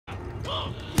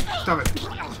Stop it.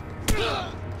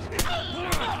 I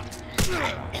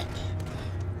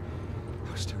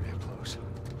was too damn close.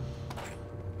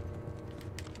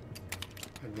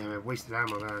 God damn it, wasted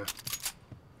ammo there.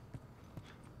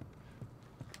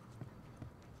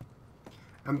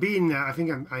 I'm being, I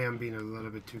think I am being a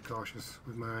little bit too cautious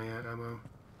with my ammo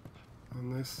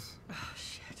on this. Oh,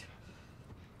 shit.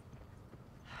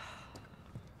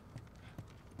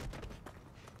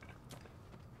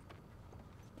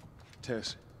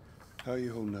 Tess, how are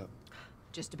you holding up?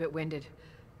 Just a bit winded.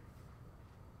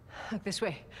 Look, this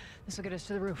way. This will get us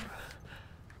to the roof.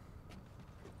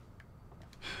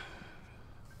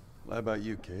 How about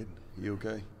you, kid? You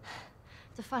okay?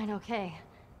 Define okay.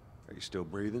 Are you still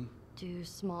breathing? Do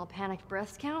small panicked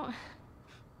breaths count?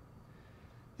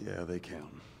 Yeah, they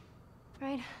count.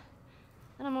 Right.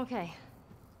 Then I'm okay.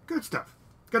 Good stuff.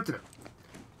 Good to know.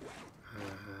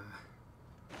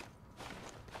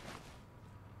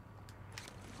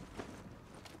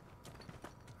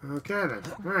 Okay then.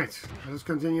 Right. Let's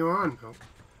continue on. Oh.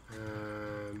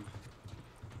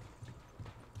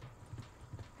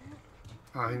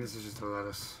 I think this is just a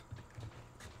lettuce.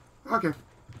 Okay.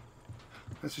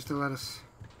 That's just a lettuce.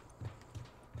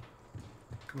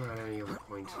 Come on, any other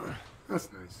point. That's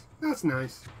nice. That's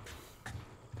nice.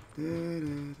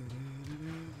 We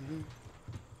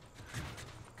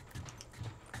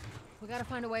gotta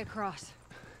find a way across.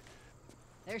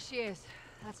 There she is.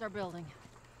 That's our building.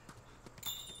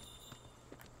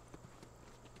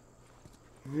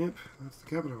 Yep, that's the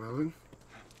Capitol building.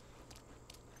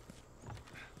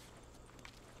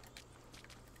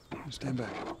 Stand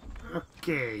back.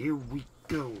 Okay, here we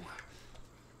go.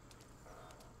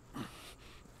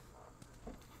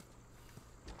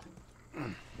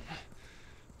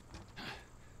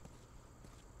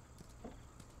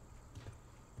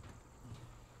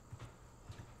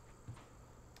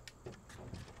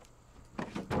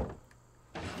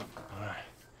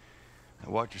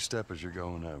 Watch your step as you're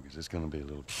going out, because it's going to be a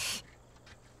little...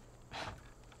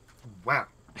 Wow.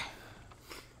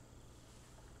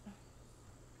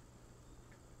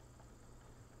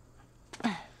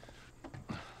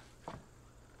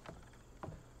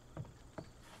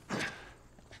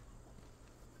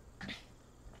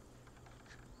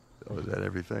 So is that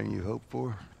everything you hoped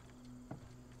for?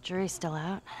 Jury's still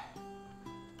out.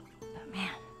 But man,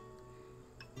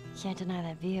 can't deny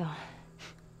that view.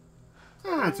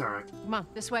 Ah, it's alright. Come on,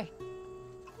 this way.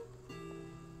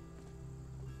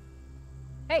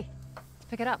 Hey, let's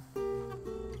pick it up.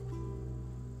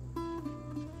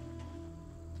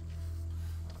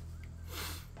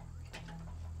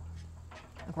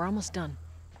 Look, we're almost done.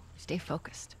 Stay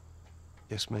focused.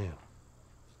 Yes, ma'am.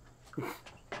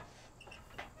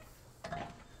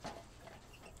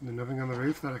 There's nothing on the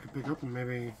roof that I could pick up and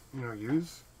maybe, you know,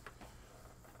 use?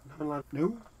 Nothing like...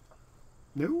 No?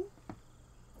 No?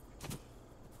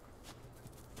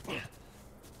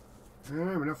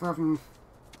 Alright, we're not far from...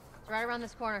 It's right around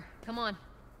this corner. Come on.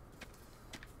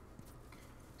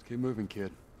 Let's keep moving,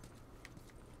 kid.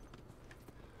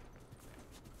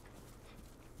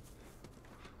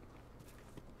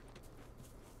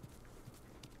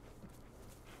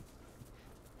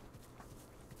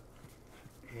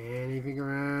 Anything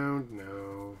around?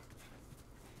 No.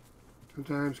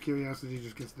 Sometimes curiosity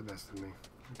just gets the best of me.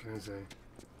 What can I say?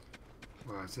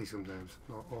 Well, I say sometimes.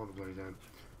 Not all the bloody time.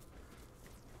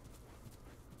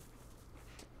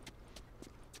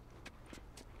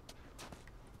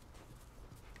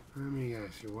 Let me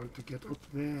guess, you want to get up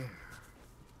there.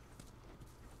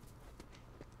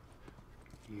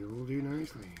 You'll do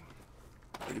nicely.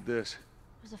 Look at this.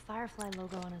 There's a Firefly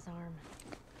logo on his arm.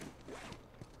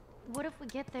 What if we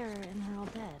get there and they're all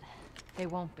dead? They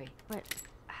won't be. But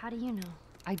how do you know?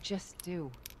 I just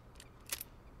do.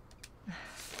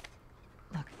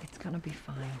 Look, it's gonna be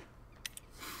fine.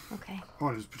 Okay.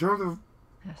 Orders. Patrol the...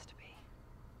 Has to be.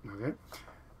 Okay.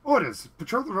 Orders.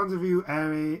 Patrol the rendezvous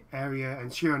area.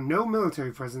 Ensure no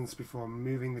military presence before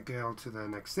moving the girl to the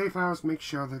next safe house. Make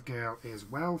sure the girl is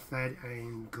well fed and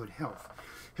in good health.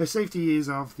 Her safety is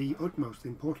of the utmost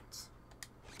importance.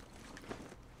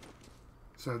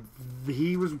 So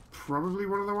he was probably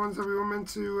one of the ones that we were meant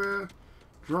to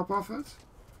drop off at?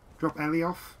 Drop Ellie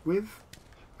off with,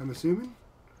 I'm assuming?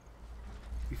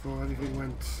 Before everything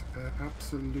went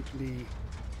absolutely...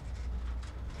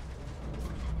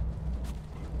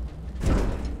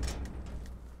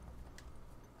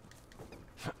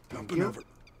 Dumping over.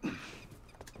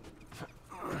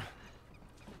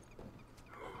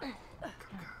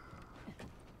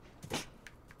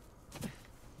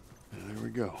 There we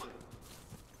go.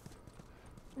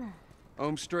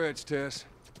 Home stretch, Tess.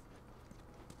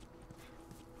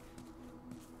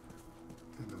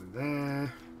 Nothing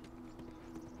there.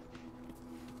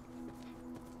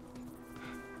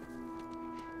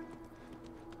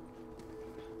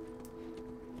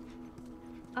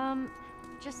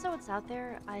 Just so it's out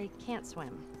there, I can't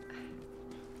swim.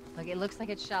 Look, it looks like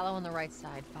it's shallow on the right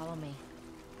side. Follow me.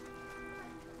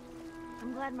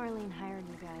 I'm glad Marlene hired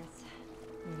you guys.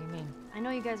 What do you mean? I know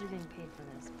you guys are getting paid for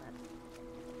this,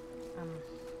 but I'm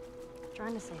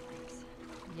trying to say thanks.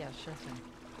 Yeah, sure thing.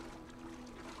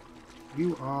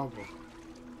 You are welcome.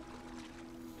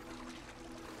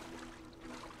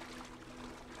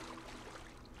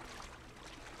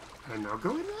 And now go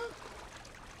in there?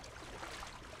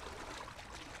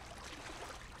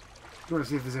 I want to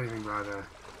see if there's anything by there.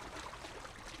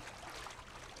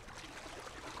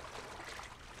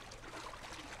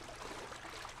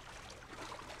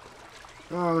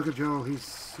 Oh, look at Joel. He's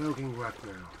soaking wet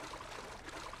now.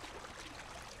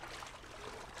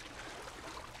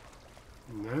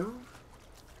 No?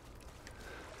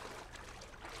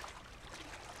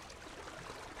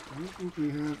 I don't think we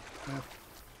have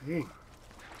a thing.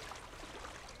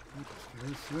 That just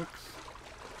kind of sucks.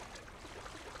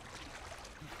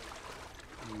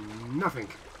 Nothing.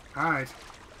 Alright.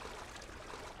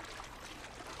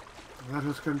 Let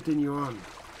us continue on.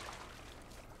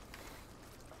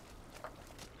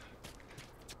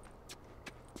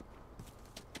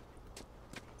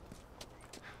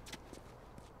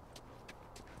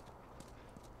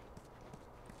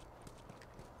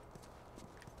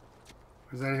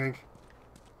 Is there anything?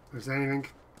 Is there anything?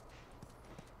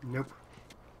 Nope.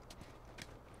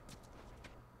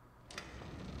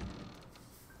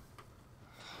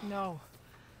 No.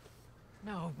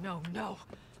 No, no, no.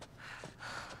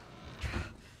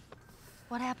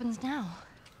 What happens now?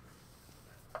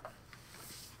 What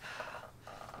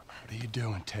are you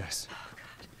doing, Tess?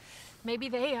 Maybe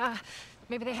they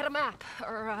had a map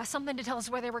or something to tell us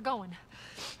where they were going.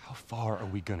 How far are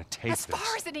we gonna take As this?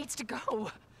 far as it needs to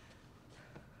go.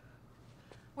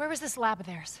 Where was this lab of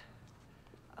theirs?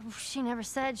 Oh, she never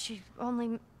said. She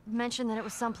only mentioned that it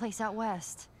was someplace out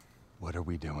west. What are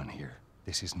we doing here?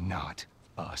 This is not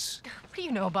us. What do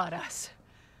you know about us?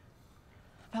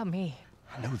 About me?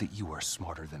 I know that you are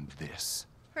smarter than this.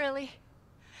 Really?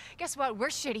 Guess what? We're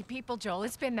shitty people, Joel.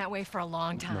 It's been that way for a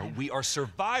long time. No, we are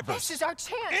survivors. This is our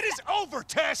chance. It is over,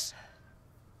 Tess!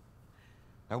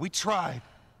 Now, we tried.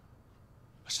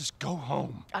 Let's just go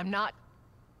home. I'm not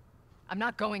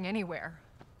going anywhere.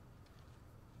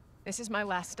 This is my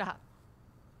last stop.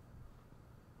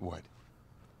 What?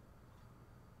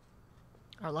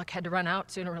 Our luck had to run out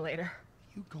sooner or later.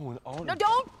 You going on? No,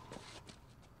 don't!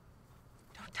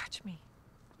 Don't touch me.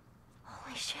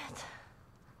 Holy shit.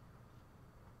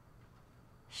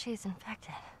 She's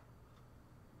infected.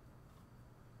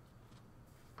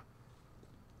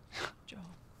 Joel,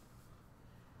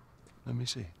 Let me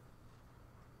see.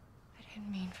 I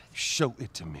didn't mean for this. Show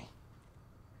it to me.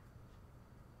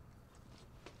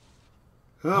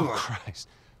 Oh, Oh, Christ.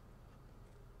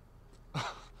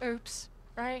 Oops,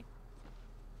 right?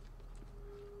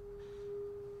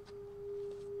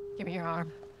 Give me your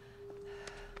arm.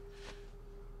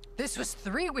 This was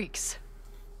 3 weeks.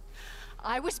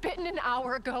 I was bitten an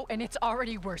hour ago, and it's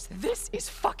already worse. This is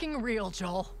fucking real,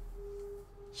 Joel.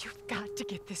 You've got to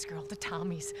get this girl to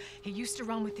Tommy's. He used to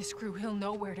run with this crew. He'll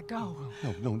know where to go.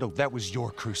 No. That was your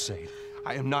crusade.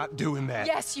 I am not doing that.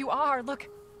 Yes, you are. Look.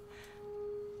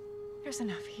 There's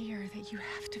enough here that you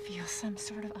have to feel some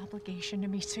sort of obligation to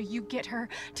me, so you get her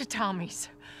to Tommy's.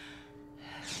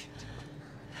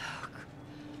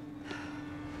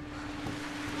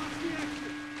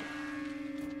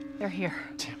 They're here.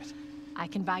 Damn it. I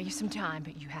can buy you some time,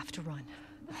 but you have to run.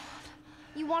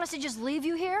 You want us to just leave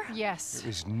you here? Yes. There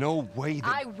is no way that...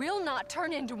 I will not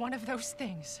turn into one of those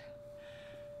things.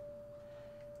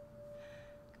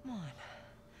 Come on.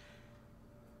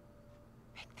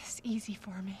 Make this easy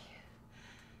for me.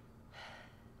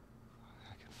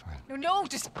 I can find... No,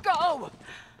 just go!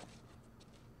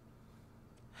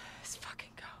 Just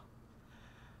fucking go.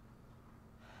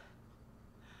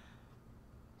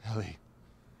 Ellie,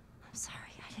 I'm sorry.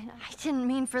 I didn't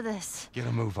mean for this. get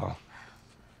a move on.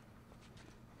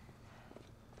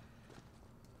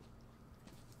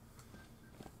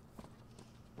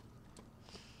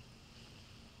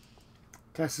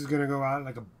 Tess is gonna go out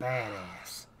like a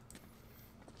badass.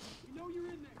 We know you're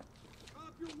in there.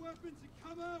 Drop your weapons and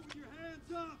come out with your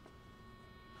hands up.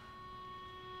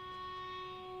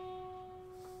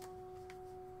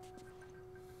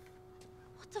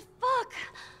 What the fuck?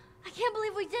 I can't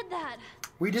believe we did that.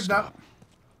 We did Stop.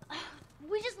 that.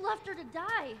 We just left her to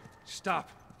die. Stop.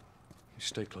 You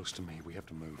stay close to me. We have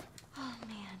to move. Oh,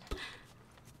 man.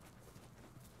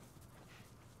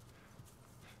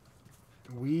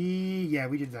 We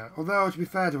did that. Although, to be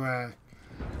fair to her,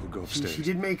 We'll go she upstairs.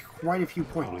 did make quite a few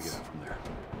Probably points. get out from there.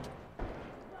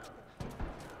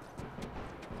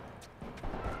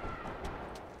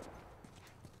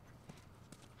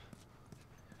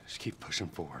 Just keep pushing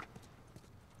forward.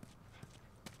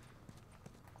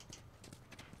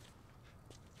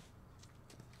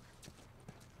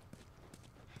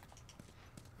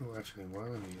 Oh, actually, while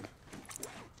I'm here.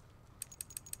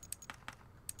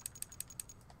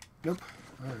 Nope.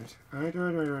 Alright.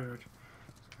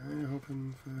 Kinda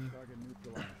hoping for... Target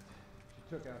neutralized. She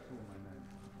took out 2 of my men.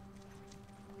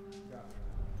 Got it.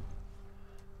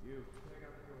 You. Take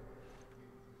out the door.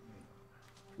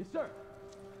 Yes, sir.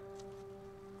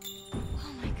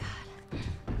 Oh my god.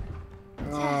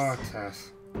 Oh,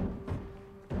 Tess.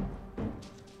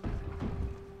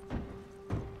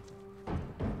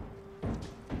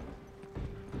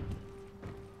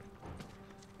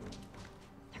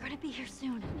 They're gonna be here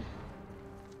soon.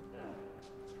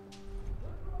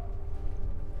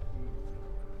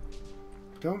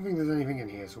 Don't think there's anything in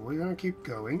here, so we're gonna keep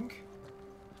going.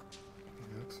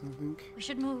 That's something. We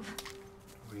should move.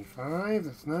 25,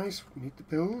 that's nice. We need the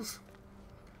pills.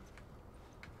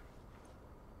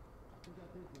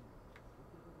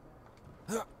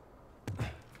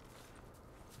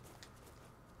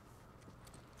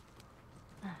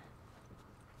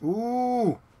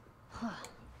 Ooh!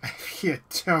 If you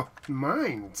don't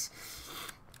mind.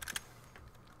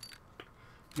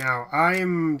 Now,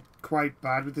 I'm quite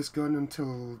bad with this gun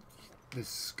until this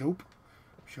scope.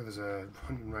 I'm sure there's a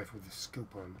hunting rifle with a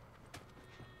scope on.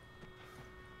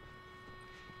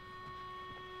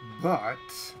 But...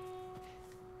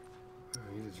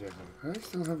 I need to check that. I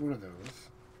still have one of those.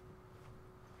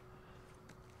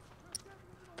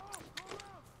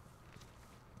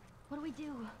 What do we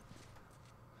do?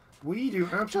 We do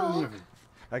absolutely Joel. nothing.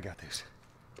 I got this.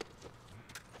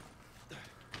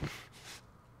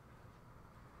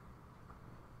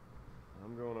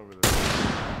 I'm going over there.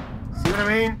 See what I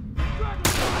mean?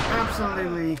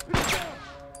 Absolutely.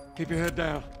 Keep your head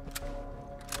down.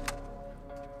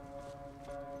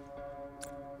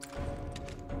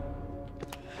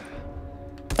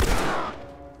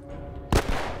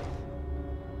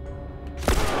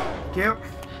 Cute.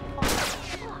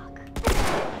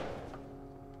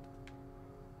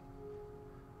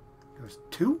 Goes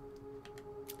 2.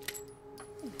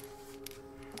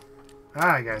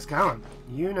 Alright guys, come on.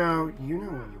 You know what you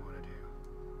want to do.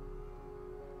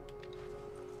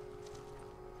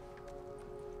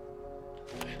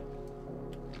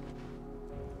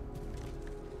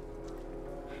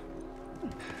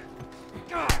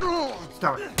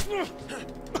 Stop it.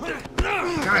 Come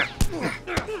here.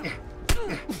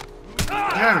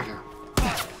 There we go.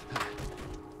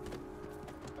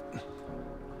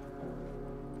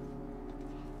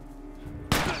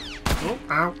 Oh,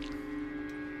 ow.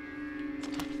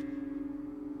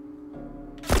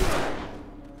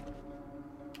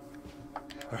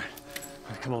 All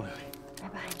right, come on, Ellie.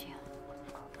 Right behind you.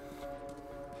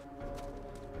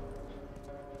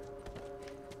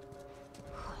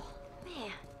 Oh,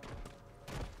 man.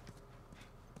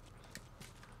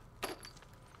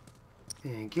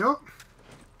 Thank you.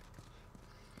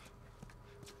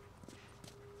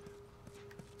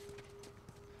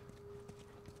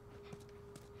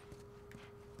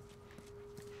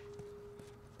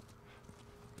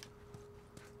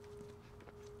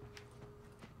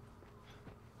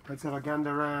 Let's have a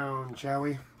gander round, shall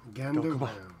we? Gander Go, come on.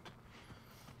 round.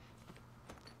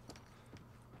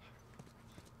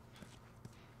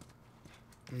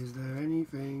 Is there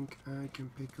anything I can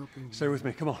pick up in Stay here? with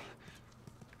me, come on.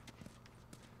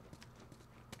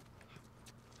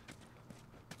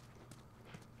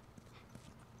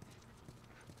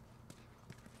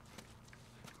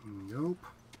 Nope.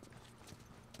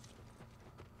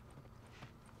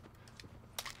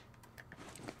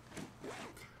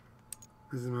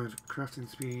 This is my crafting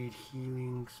speed,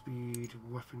 healing speed,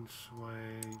 weapon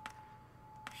sway,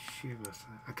 shiver.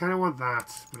 I kind of want that,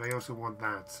 but I also want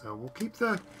that. So we'll keep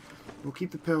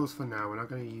the pills for now. We're not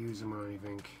going to use them on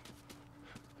anything.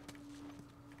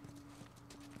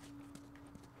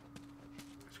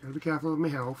 Just gotta be careful of my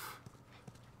health.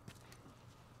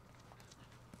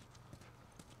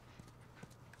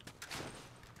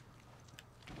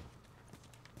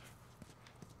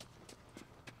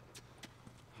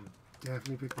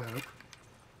 Definitely pick that up.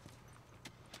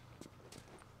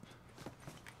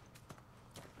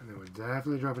 And then we're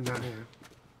definitely dropping down here.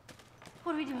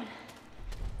 What are we doing?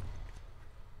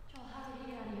 Joel, how do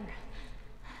we get out of here?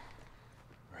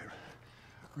 All right,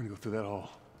 we're gonna go through that hall.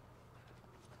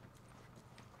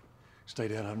 Stay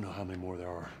down, I don't know how many more there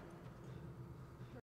are.